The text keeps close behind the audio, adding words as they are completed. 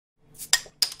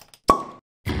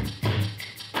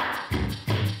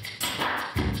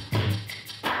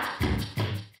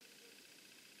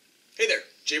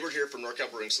Jaybird here from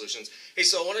NorCal Brewing Solutions. Hey,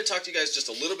 so I want to talk to you guys just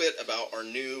a little bit about our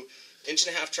new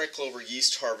 1.5" triclover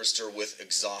yeast harvester with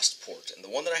exhaust port. And the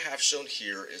one that I have shown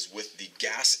here is with the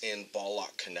gas-in ball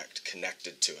lock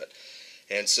connected to it.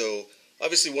 And so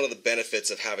obviously one of the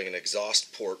benefits of having an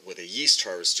exhaust port with a yeast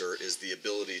harvester is the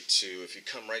ability to, if you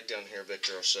come right down here,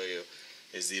 Victor, I'll show you,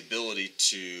 is the ability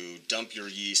to dump your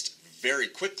yeast very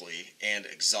quickly and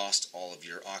exhaust all of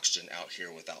your oxygen out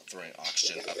here without throwing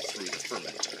oxygen up through the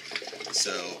fermenter.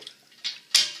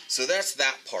 So that's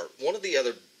that part. One of the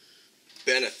other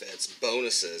benefits,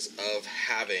 bonuses of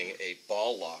having a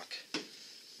ball lock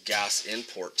gas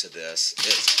import to this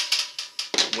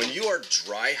is when you are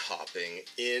dry hopping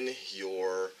in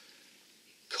your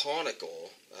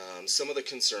conical, some of the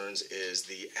concerns is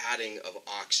the adding of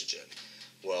oxygen.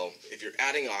 Well, if you're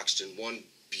adding oxygen, one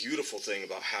beautiful thing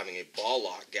about having a ball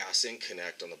lock gas in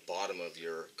connect on the bottom of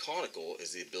your conical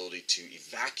is the ability to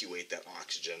evacuate that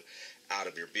oxygen out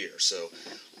of your beer. So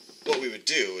what we would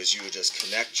do is you would just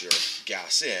connect your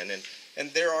gas in,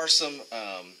 and there are some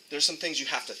there's some things you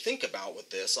have to think about with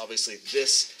this. Obviously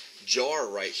this jar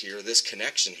right here, this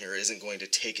connection here, isn't going to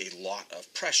take a lot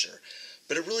of pressure.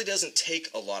 But it really doesn't take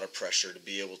a lot of pressure to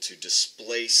be able to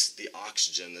displace the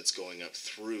oxygen that's going up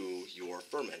through your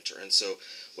fermenter. And so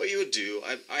what you would do,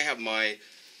 I have my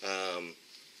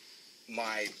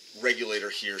my regulator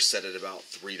here set at about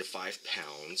 3 to 5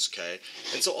 pounds, okay?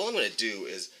 And so all I'm going to do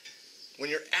is, when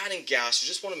you're adding gas, you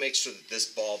just want to make sure that this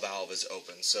ball valve is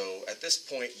open. So at this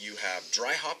point you have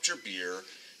dry hopped your beer.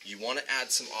 You want to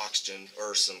add some oxygen,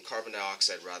 or some carbon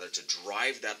dioxide rather, to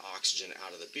drive that oxygen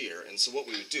out of the beer. And so what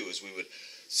we would do is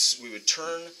we would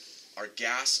turn our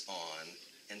gas on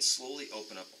and slowly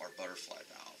open up our butterfly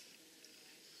valve.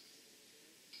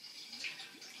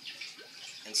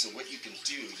 And so what you can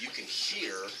do, you can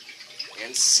hear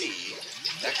and see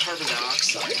that carbon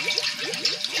dioxide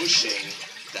pushing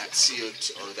that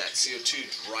CO2, or that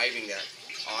CO2 driving that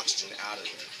oxygen out of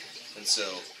there. And so,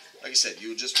 like I said,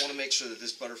 you just want to make sure that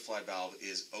this butterfly valve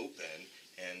is open,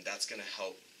 and that's going to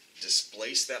help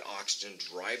displace that oxygen,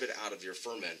 drive it out of your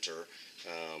fermenter,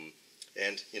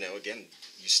 and, you know, again,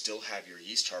 you still have your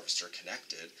yeast harvester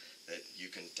connected that you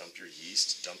can dump your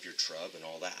yeast, dump your trub, and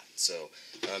all that. So,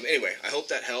 anyway, I hope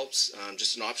that helps.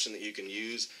 Just an option that you can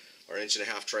use, our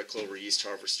 1.5" triclover yeast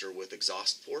harvester with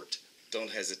exhaust port.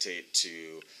 Don't hesitate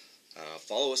to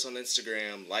follow us on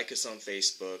Instagram, like us on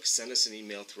Facebook, send us an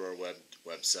email through our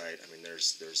website. I mean,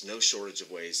 there's no shortage of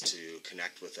ways to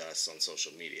connect with us on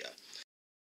social media.